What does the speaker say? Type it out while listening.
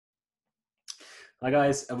Hi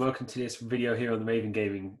guys, and welcome to this video here on the Maven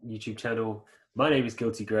Gaming YouTube channel. My name is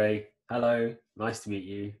Guilty Grey. Hello, nice to meet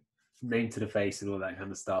you. Name to the face and all that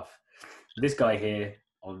kind of stuff. This guy here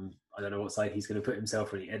on, I don't know what side he's going to put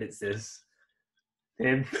himself when he edits this.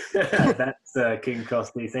 Him. That's King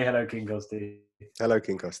Costy. Say hello, King Costy. Hello,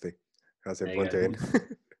 King Costy. How's There you everyone go. doing?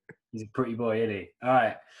 He's a pretty boy, isn't he? All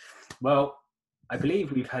right. Well, I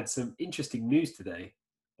believe we've had some interesting news today.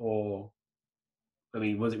 Or, I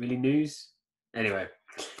mean, was it really news? Anyway,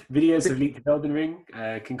 videos have leaked of Elden Ring.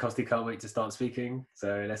 King Costi can't wait to start speaking,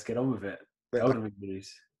 so let's get on with it. Elden Ring news.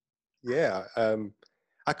 Yeah,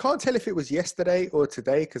 I can't tell if it was yesterday or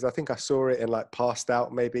today because I think I saw it and like passed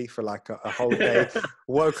out maybe for like a whole day.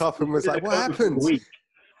 Woke up and was like, "What happened?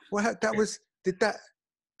 What that was? Did that?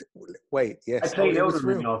 Wait, I yes. Oh, played it was Elden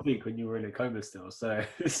Ring real. last week when you were in a coma still, so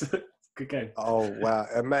it's a good game. Oh wow!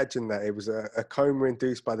 Imagine that it was a coma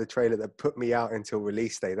induced by the trailer that put me out until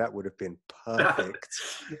release day. That would have been perfect.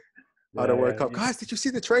 I'd have woke up, guys. Did you see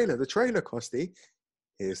the trailer? The trailer, Costy.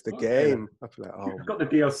 Here's the game. I'd be like, oh, I've got the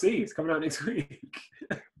DLC. It's coming out next week.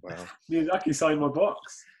 wow. Miyazaki signed my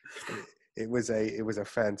box. It was a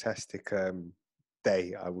fantastic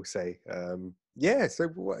day, I will say. Yeah. So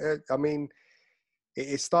I mean,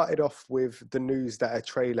 it started off with the news that a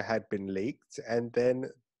trailer had been leaked, and then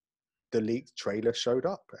the leaked trailer showed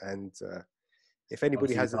up. And if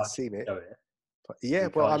anybody Obviously, hasn't seen it, show it. yeah.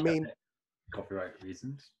 You Well, I can't show mean, it. Copyright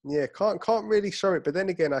reasons. yeah, can't really show it. But then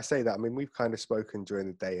again, I say that. I mean, we've kind of spoken during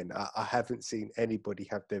the day, and I haven't seen anybody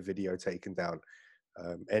have their video taken down.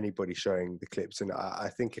 Anybody showing the clips, and I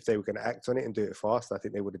think if they were going to act on it and do it fast, I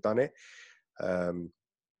think they would have done it.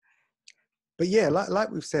 But yeah,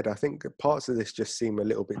 like we've said, I think parts of this just seem a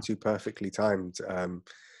little bit too perfectly timed.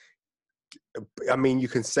 I mean, you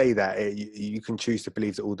can say that you can choose to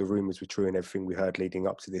believe that all the rumors were true and everything we heard leading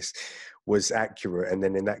up to this was accurate, and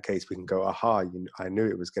then in that case we can go, "Aha! I knew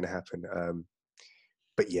it was going to happen."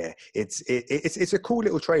 But yeah, it's a cool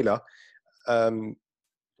little trailer. Talk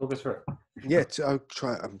us through. Yeah, I'm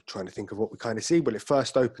trying to think of what we kind of see. Well, it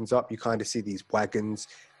first opens up, you kind of see these wagons.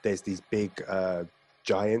 There's these big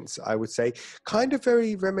giants, I would say, kind of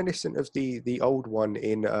very reminiscent of the old one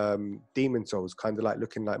in Demon Souls, kind of like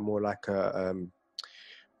looking like more like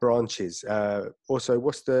branches. Also,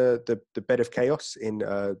 what's the bed of chaos in?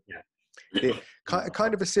 Yeah.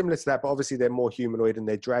 Kind of a similar to that, but obviously they're more humanoid and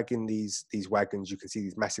they're dragging these wagons. You can see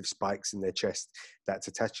these massive spikes in their chest that's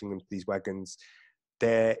attaching them to these wagons.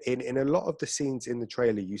 There, in a lot of the scenes in the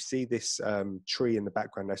trailer, you see this tree in the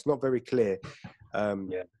background. That's not very clear,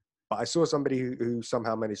 Yeah. but I saw somebody who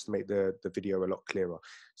somehow managed to make the video a lot clearer.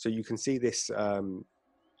 So you can see this, I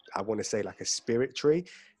want to say like a spirit tree.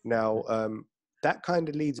 Now, that kind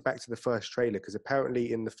of leads back to the first trailer, because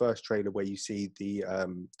apparently in the first trailer where you see the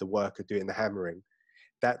worker doing the hammering,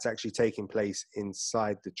 that's actually taking place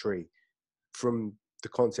inside the tree from the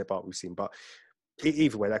concept art we've seen. But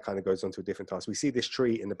either way, that kind of goes on to a different task. We see this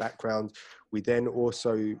tree in the background. We then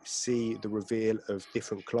also see the reveal of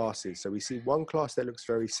different classes. So we see one class that looks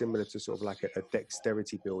very similar to sort of like a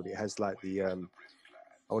dexterity build. It has like the,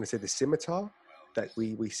 I want to say the scimitar that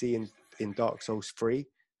we see in Dark Souls 3,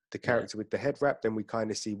 the character with the head wrap. Then we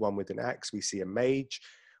kind of see one with an axe. We see a mage.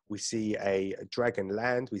 We see a dragon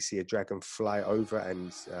land. We see a dragon fly over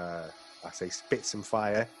and, I say, spit some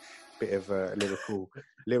fire. Bit of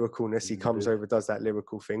lyricalness. He comes over, does that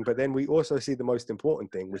lyrical thing. But then we also see the most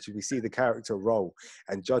important thing, which is we see the character roll.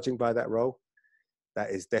 And judging by that roll, that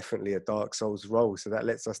is definitely a Dark Souls roll. So that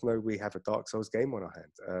lets us know we have a Dark Souls game on our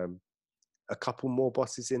hands. A couple more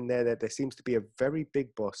bosses in there. There seems to be a very big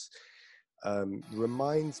boss.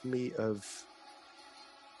 Reminds me of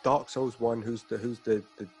Dark Souls 1. Who's the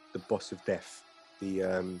boss of death?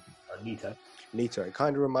 The Nito. Nito. It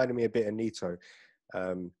kind of reminded me a bit of Nito.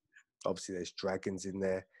 Obviously, there's dragons in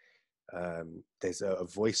there. There's a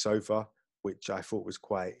voiceover, which I thought was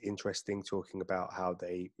quite interesting, talking about how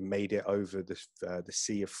they made it over the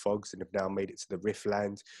Sea of Fogs and have now made it to the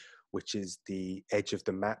Riftland, which is the edge of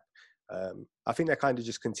the map. I think that kind of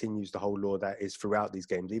just continues the whole lore that is throughout these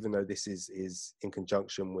games, even though this is in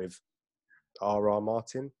conjunction with R.R.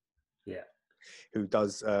 Martin, who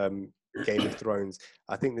does Game of Thrones.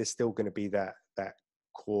 I think there's still going to be that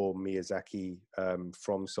core Miyazaki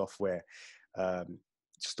from software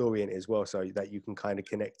story in it as well, so that you can kind of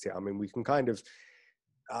connect it. I mean, we can kind of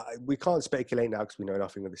we can't speculate now because we know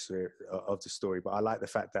nothing of the story, but I like the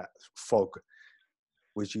fact that fog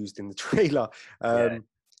was used in the trailer.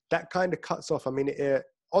 That kind of cuts off. I mean,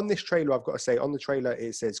 on this trailer, I've got to say, on the trailer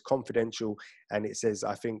it says confidential, and it says,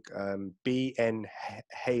 I think, BN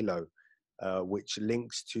Halo, which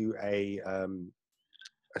links to a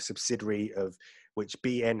subsidiary of which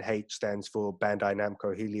BNH stands for Bandai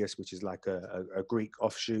Namco Helios, which is like a Greek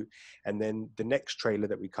offshoot. And then the next trailer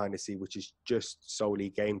that we kind of see, which is just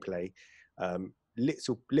solely gameplay,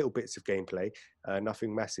 little bits of gameplay,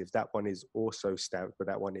 nothing massive. That one is also stamped, but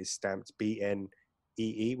that one is stamped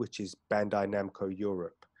BNEE, which is Bandai Namco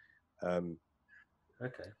Europe.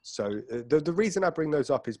 Okay. So the reason I bring those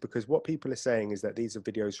up is because what people are saying is that these are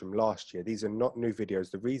videos from last year. These are not new videos.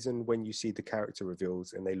 The reason when you see the character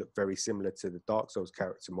reveals and they look very similar to the Dark Souls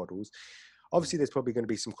character models, obviously there's probably going to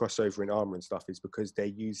be some crossover in armor and stuff, is because they're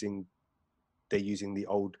using the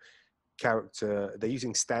old character, they're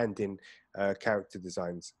using stand-in character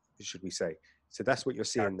designs, should we say. So that's what you're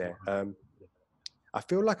seeing there. I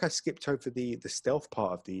feel like I skipped over the stealth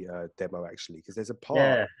part of the demo, actually, because there's a part.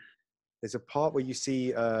 Yeah. There's a part where you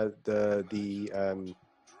see the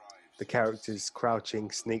character's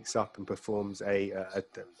crouching, sneaks up and performs I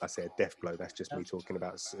say a death blow. That's just me talking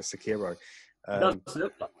about Sekiro. He does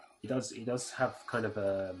look like he does have kind of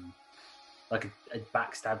like a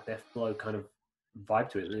backstab death blow kind of vibe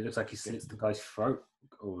to it. It looks like he slits the guy's throat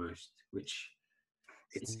almost, which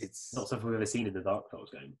it's not something we've ever seen in the Dark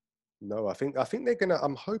Souls game. No, I think they're gonna.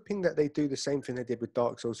 I'm hoping that they do the same thing they did with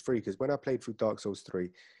Dark Souls 3, because when I played through Dark Souls 3,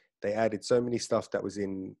 they added so many stuff that was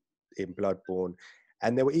in Bloodborne,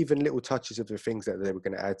 and there were even little touches of the things that they were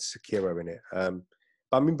going to add Sekiro in it.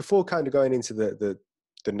 But I mean, before kind of going into the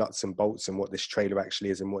nuts and bolts and what this trailer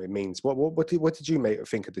actually is and what it means, what did you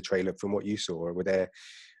think of the trailer from what you saw? Or were there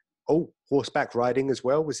horseback riding as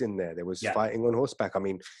well was in there? There was fighting on horseback. I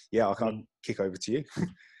mean, I'll kick over to you.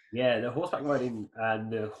 Yeah, the horseback riding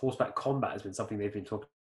and the horseback combat has been something they've been talking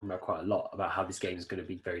about quite a lot, about how this game is going to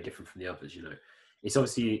be very different from the others. You know, it's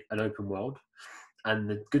obviously an open world, and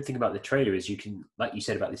the good thing about the trailer is you can, like you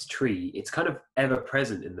said about this tree, it's kind of ever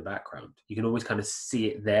present in the background. You can always kind of see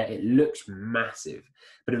it there. It looks massive,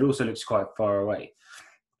 but it also looks quite far away.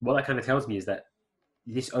 What that kind of tells me is that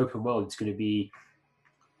this open world is going to be,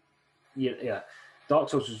 Dark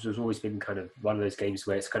Souls has always been kind of one of those games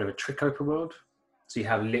where it's kind of a trick open world. So you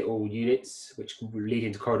have little units which can lead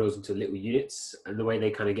into corridors into little units, and the way they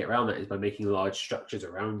kind of get around that is by making large structures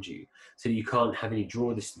around you, so you can't have any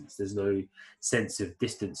draw distance. There's no sense of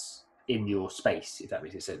distance in your space, if that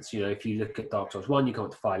makes sense. You know, if you look at Dark Souls 1, you come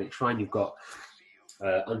to Firelight Shrine, you've got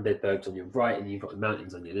undead bergs on your right, and you've got the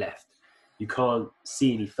mountains on your left. You can't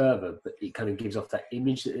see any further, but it kind of gives off that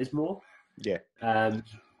image that there's more. Yeah.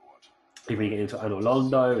 Even you get into Anor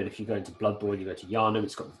Londo, and if you go into Bloodborne, you go to Yharnam,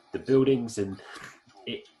 it's got the buildings, and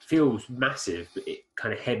it feels massive, but it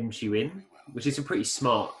kind of hems you in, which is a pretty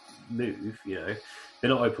smart move. You know, they're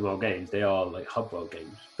not open world games; they are like hub world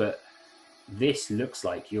games. But this looks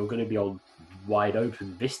like you're going to be on wide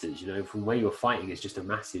open vistas. You know, from where you're fighting is just a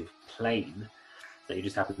massive plain that you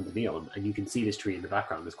just happen to be on, and you can see this tree in the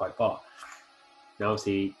background that's quite far. Now,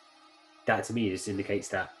 obviously, that to me just indicates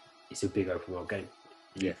that it's a big open world game.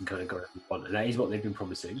 You can kind of go wherever you want, and that is what they've been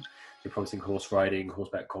promising. They're promising horse riding,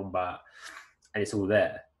 horseback combat, and it's all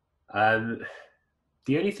there.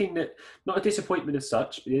 The only thing that, not a disappointment as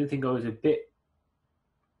such, but the only thing I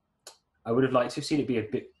would have liked to have seen it be a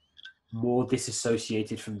bit more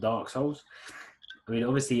disassociated from Dark Souls. I mean,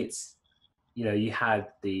 obviously it's, you know, you had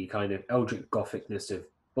the kind of eldritch gothicness of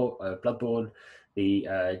Bloodborne,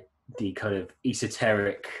 the kind of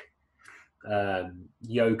esoteric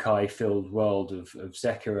yokai filled world of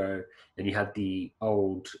Sekiro, and you had the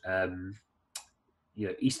old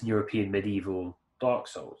Eastern European medieval Dark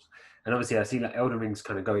Souls. And obviously I see that Elden Ring's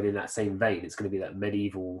kind of going in that same vein. It's going to be that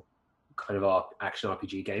medieval kind of action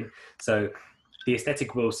RPG game, so the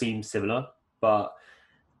aesthetic will seem similar, but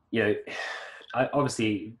you know,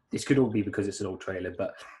 obviously this could all be because it's an old trailer,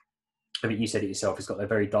 but I mean, you said it yourself, it's got a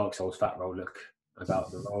very Dark Souls fat roll look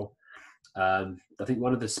about the role. I think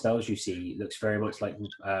one of the spells you see looks very much like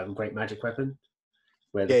Great Magic Weapon,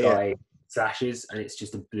 where the guy slashes and it's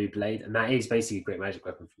just a blue blade, and that is basically a Great Magic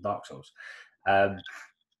Weapon from Dark Souls.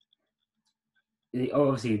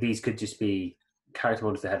 Obviously, these could just be character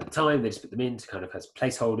models they had at the time. They just put them in to kind of as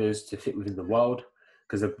placeholders to fit within the world,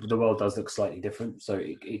 because the world does look slightly different. So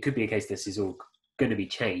it could be a case this is all going to be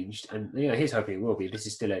changed, and you know, here's hoping it will be. This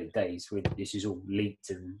is still early days when this is all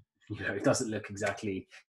leaked, and you know, it doesn't look exactly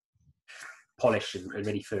polished and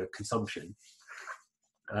ready for consumption.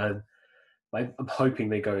 I'm hoping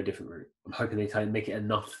they go a different route. I'm hoping they make it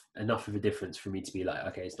enough of a difference for me to be like,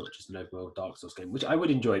 okay, it's not just an open world Dark Souls game, which I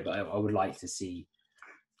would enjoy, but I would like to see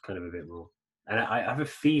kind of a bit more. And I have a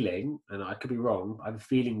feeling, and I could be wrong, I have a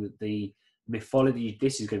feeling that the mythology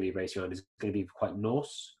this is going to be based around is going to be quite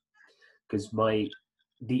Norse, because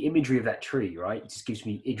the imagery of that tree, right, just gives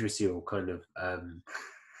me Yggdrasil kind of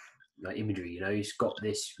like imagery. You know, he's got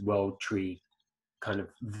this world tree kind of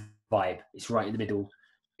vibe. It's right in the middle.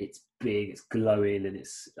 It's big, it's glowing, and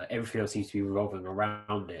it's everything else seems to be revolving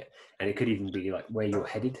around it. And it could even be like where you're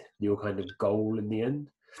headed, your kind of goal in the end.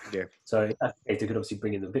 Yeah. So if that's the case, they could obviously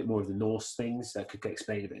bring in a bit more of the Norse things that could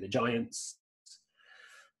explain a bit of the giants,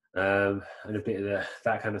 and a bit of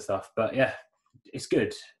that kind of stuff. But yeah, it's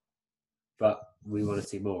good, but we want to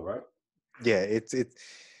see more, right? Yeah, it's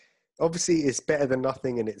obviously it's better than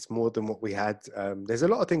nothing, and it's more than what we had. There's a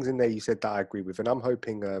lot of things in there you said that I agree with, and I'm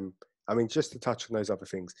hoping. I mean, just to touch on those other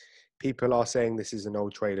things, people are saying this is an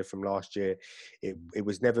old trailer from last year. It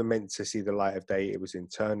was never meant to see the light of day. It was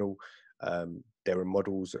internal. There are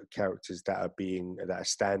models, characters that are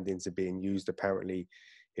stand-ins are being used. Apparently,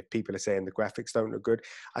 if people are saying the graphics don't look good,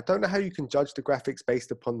 I don't know how you can judge the graphics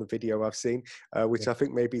based upon the video I've seen, which I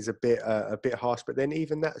think maybe is a bit harsh. But then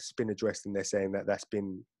even that's been addressed, and they're saying that that's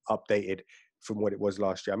been updated from what it was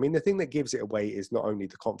last year. I mean, the thing that gives it away is not only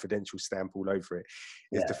the confidential stamp all over it,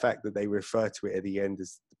 is the Yeah, fact that they refer to it at the end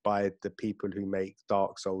as by the people who make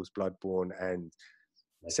Dark Souls, Bloodborne, and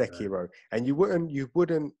Sekiro. And you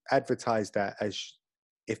wouldn't advertise that as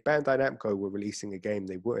if Bandai Namco were releasing a game,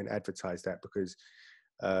 they wouldn't advertise that because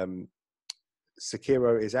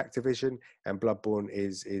Sekiro is Activision and Bloodborne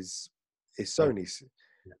is yeah, Sony's.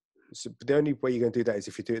 So the only way you're going to do that is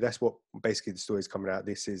if you do it. That's what basically the story is coming out.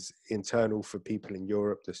 This is internal for people in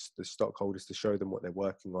Europe, the stockholders, to show them what they're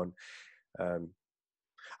working on. Um,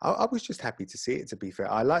 I was just happy to see it. To be fair,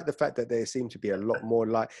 I like the fact that there seemed to be a lot more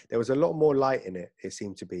light. There was a lot more light in it. It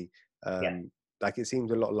seemed to be yeah, like it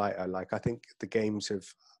seemed a lot lighter. Like I think the games have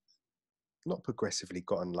not progressively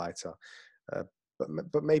gotten lighter, uh,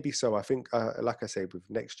 but maybe so. I think, like I say, with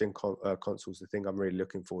next gen consoles, the thing I'm really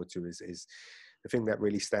looking forward to is the thing that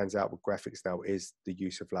really stands out with graphics now is the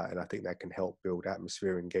use of light, and I think that can help build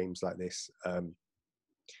atmosphere in games like this.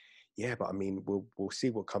 Yeah, but I mean, we'll see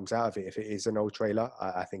what comes out of it. If it is an old trailer,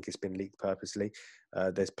 I think it's been leaked purposely.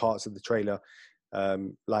 There's parts of the trailer,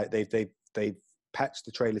 like they've patched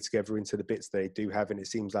the trailer together into the bits they do have, and it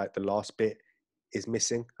seems like the last bit is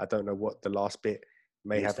missing. I don't know what the last bit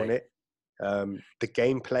may the have on estate. it. The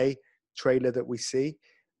gameplay trailer that we see,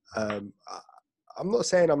 um, I'm not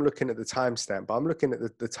saying I'm looking at the timestamp, but I'm looking at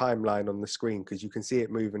the timeline on the screen because you can see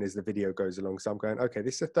it moving as the video goes along. So I'm going, okay,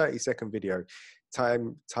 this is a 30-second video.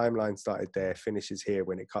 Timeline started there, finishes here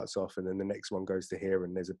when it cuts off, and then the next one goes to here,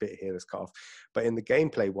 and there's a bit here that's cut off. But in the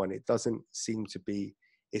gameplay one, it doesn't seem to be.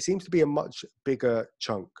 It seems to be a much bigger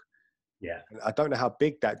chunk. Yeah, And I don't know how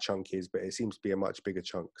big that chunk is, but it seems to be a much bigger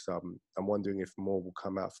chunk. So I'm wondering if more will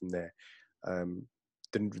come out from there. Um,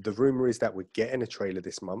 the rumor is that we're getting a trailer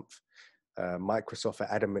this month. Microsoft are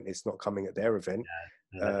adamant it's not coming at their event.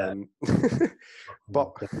 yeah, that Um,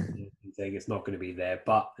 but saying it's not going to be there.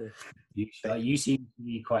 But they, you seem to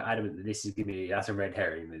be quite adamant that this is going to be. That's a red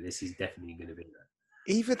herring. That this is definitely going to be there.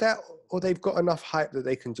 either that or they've got enough hype that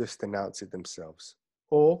they can just announce it themselves.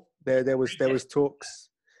 Or there was talks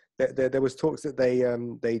there was talks that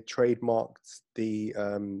they trademarked the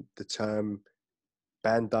term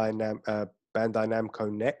Bandai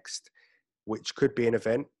Namco Next, which could be an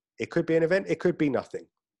event. It could be an event. It could be nothing,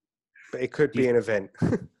 but it could Do you be an event.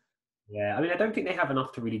 Yeah, I mean, I don't think they have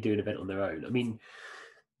enough to really do an event on their own. I mean,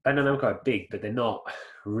 Bandai Namco are big, but they're not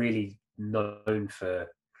really known for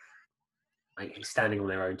like standing on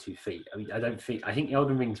their own 2 feet. I mean, I don't think. I think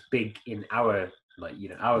Elden Ring's big in our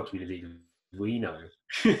our community. We know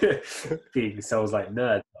being Souls like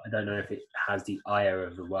nerds. I don't know if it has the ire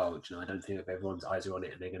of the world. I don't think if everyone's eyes are on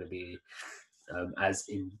it and they're going to be as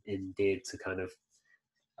endeared to kind of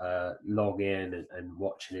log in and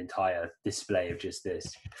watch an entire display of just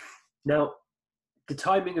this. Now, the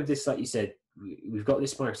timing of this, like you said, we've got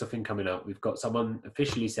this Microsoft thing coming up. We've got someone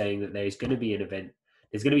officially saying that there's going to be an event.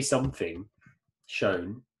 There's going to be something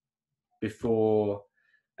shown before.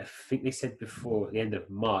 I think they said before the end of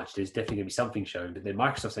March. There's definitely going to be something shown, but then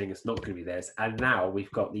Microsoft saying it's not going to be theirs. And now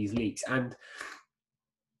we've got these leaks, and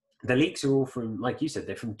the leaks are all from, like you said,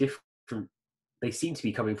 they're from different. They seem to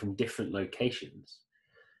be coming from different locations,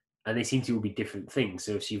 and they seem to all be different things.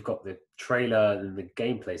 So you've got the trailer and the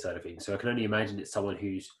gameplay side of things. So I can only imagine it's someone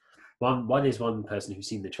who's one is one person who's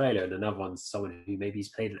seen the trailer, and another one's someone who maybe has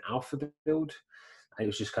played an alpha build. It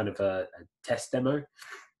was just kind of a test demo.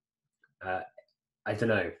 I don't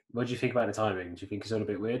know. What do you think about the timing? Do you think it's a little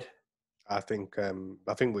bit weird? I think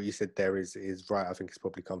what you said there is right. I think it's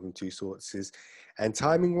probably come from two sources, and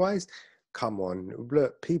timing wise, come on,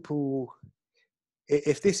 look, people.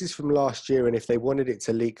 If this is from last year, and if they wanted it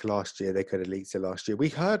to leak last year, they could have leaked it last year. We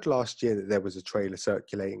heard last year that there was a trailer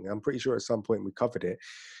circulating. I'm pretty sure at some point we covered it,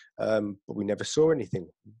 but we never saw anything.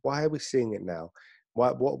 Why are we seeing it now?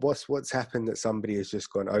 What's happened that somebody has just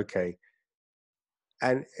gone, okay,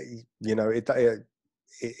 and you know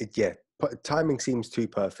yeah, timing seems too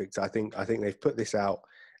perfect. I think they've put this out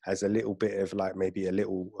as a little bit of like maybe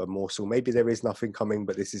a morsel. Maybe there is nothing coming,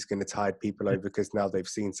 but this is going to tide people over because now they've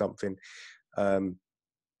seen something. Um,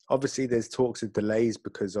 Obviously, there's talks of delays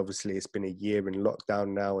because obviously it's been a year in lockdown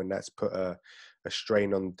now, and that's put a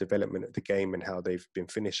strain on the development of the game and how they've been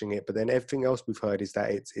finishing it. But then everything else we've heard is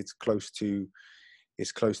that it's close to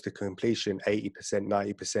completion, 80%,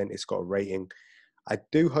 90%. It's got a rating. I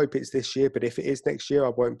do hope it's this year, but if it is next year, I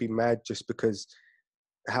won't be mad just because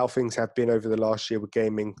how things have been over the last year with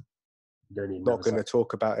gaming. Don't need Not another going side. to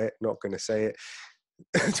talk about it. Not going to say it.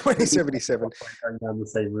 2077. Going down the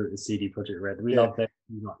same route as CD Projekt Red. We Yeah. love them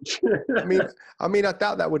too much. I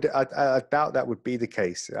doubt that would. I doubt that would be the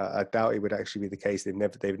case. I doubt it would actually be the case. They've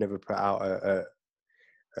never put out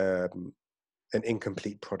an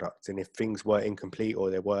incomplete product. And if things were incomplete or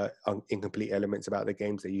there were incomplete elements about the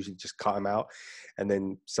games, they usually just cut them out. And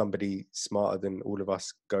then somebody smarter than all of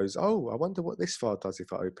us goes, "Oh, I wonder what this file does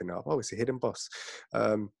if I open it up. Oh, it's a hidden boss."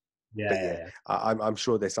 But yeah, Yeah. I'm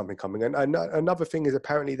sure there's something coming. And another thing is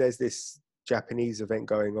apparently there's this Japanese event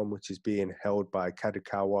going on, which is being held by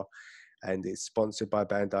Kadokawa, and it's sponsored by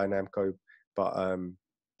Bandai Namco. But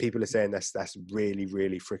people are saying that's really,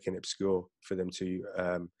 really freaking obscure for them to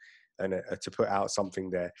to put out something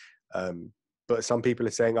there. But some people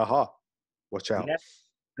are saying, "Aha, watch out!" Yeah.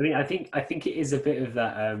 I mean, I think it is a bit of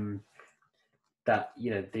that that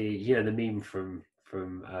the meme from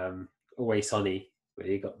Always Sunny, where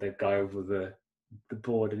you got the guy over the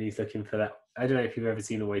board and he's looking for that. I don't know if you've ever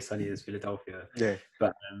seen Always Sunny in Philadelphia, Yeah,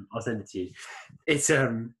 but I'll send it to you. It's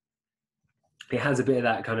it has a bit of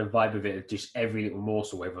that kind of vibe of it, of just every little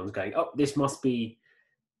morsel where everyone's going, oh, this must be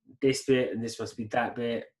this bit and this must be that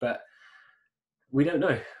bit, but we don't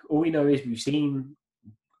know. All we know is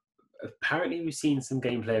apparently we've seen some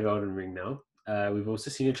gameplay of Elden Ring now. We've also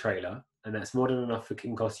seen a trailer, and that's more than enough for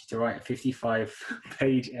King Kosty to write a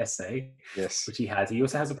 55-page essay, yes. which he has. He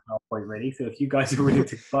also has a PowerPoint ready, so if you guys are willing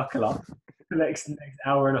to buckle up, the next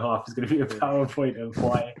hour and a half is going to be a PowerPoint of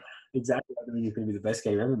why exactly Elden Ring is going to be the best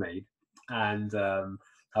game ever made, and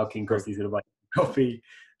how King Kosty is going to buy a copy,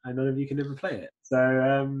 and none of you can ever play it. So,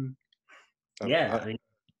 yeah.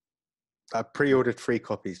 I pre-ordered 3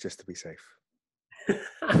 copies just to be safe.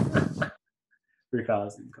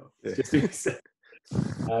 3,000 copies. Yeah. Just to be safe.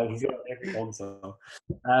 He's got every console.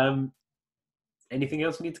 Anything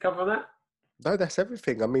else we need to cover on that? No, that's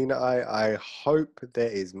everything. I mean, I hope there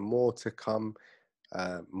is more to come,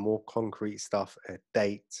 more concrete stuff, a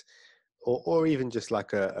date, or even just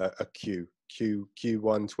like a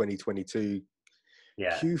Q1 2022,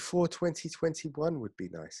 Yeah. Q4 2021 would be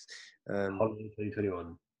nice. Holiday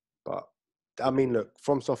 2021. But I mean, look,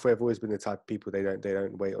 From Software have always been the type of people they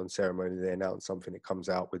don't wait on ceremony. They announce something, it comes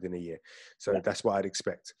out within a year. So that's what I'd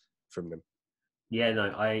expect from them. Yeah,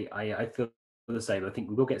 no, I feel the same. I think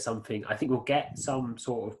we will get something. I think we'll get some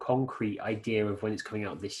sort of concrete idea of when it's coming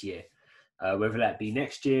out this year. Whether that be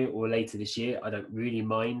next year or later this year, I don't really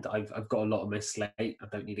mind. I've got a lot on my slate. I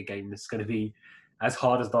don't need a game that's going to be as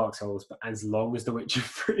hard as Dark Souls, but as long as The Witcher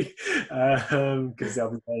 3, because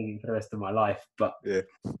I'll be playing it for the rest of my life. But yeah,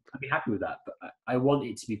 I'd be happy with that. But I want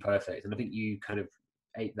it to be perfect, and I think you kind of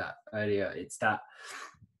ate that earlier. It's that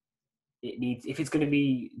it needs, if it's going to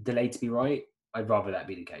be delayed to be right, I'd rather that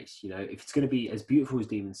be the case. You know, if it's going to be as beautiful as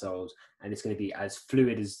Demon Souls and it's going to be as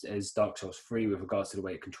fluid as Dark Souls 3 with regards to the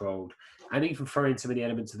way it's controlled, and even throw in some of the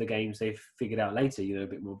elements of the games they've figured out later, you know, a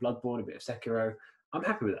bit more Bloodborne, a bit of Sekiro, I'm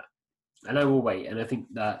happy with that. And I will wait. And I think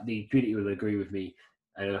that the community will agree with me,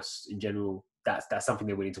 and us in general, that's something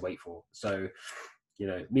they're willing to wait for. So, you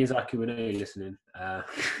know, Miyazaki, we know you're listening.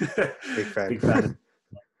 big fan. Big fan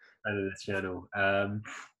of this channel.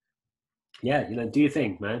 Yeah, you know, do your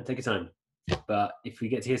thing, man. Take your time. But if we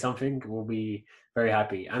get to hear something, we'll be very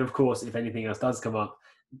happy. And of course, if anything else does come up,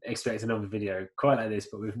 expect another video quite like this,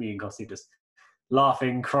 but with me and Costi just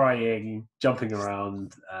laughing, crying, jumping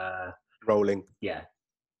around. Rolling. Yeah,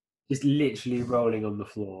 just literally rolling on the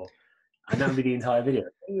floor. And that would be the entire video.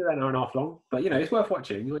 Maybe about an hour and a half long, but you know, it's worth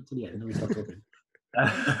watching. You went to the end and we start talking.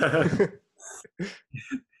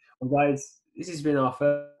 Well, guys, this has been our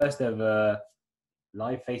first ever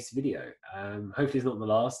live face video. Hopefully it's not the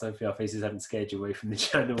last. Hopefully our faces haven't scared you away from the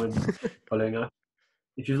channel and following us.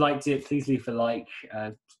 If you've liked it, please leave a like.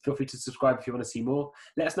 Feel free to subscribe if you want to see more.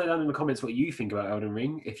 Let us know down in the comments what you think about Elden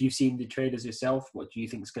Ring. If you've seen the trailers yourself, what do you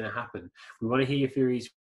think is going to happen? We want to hear your theories.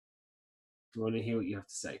 We want to hear what you have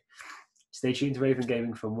to say. Stay tuned to Raven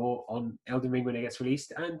Gaming for more on Elden Ring when it gets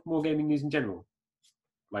released and more gaming news in general.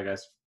 Bye, guys.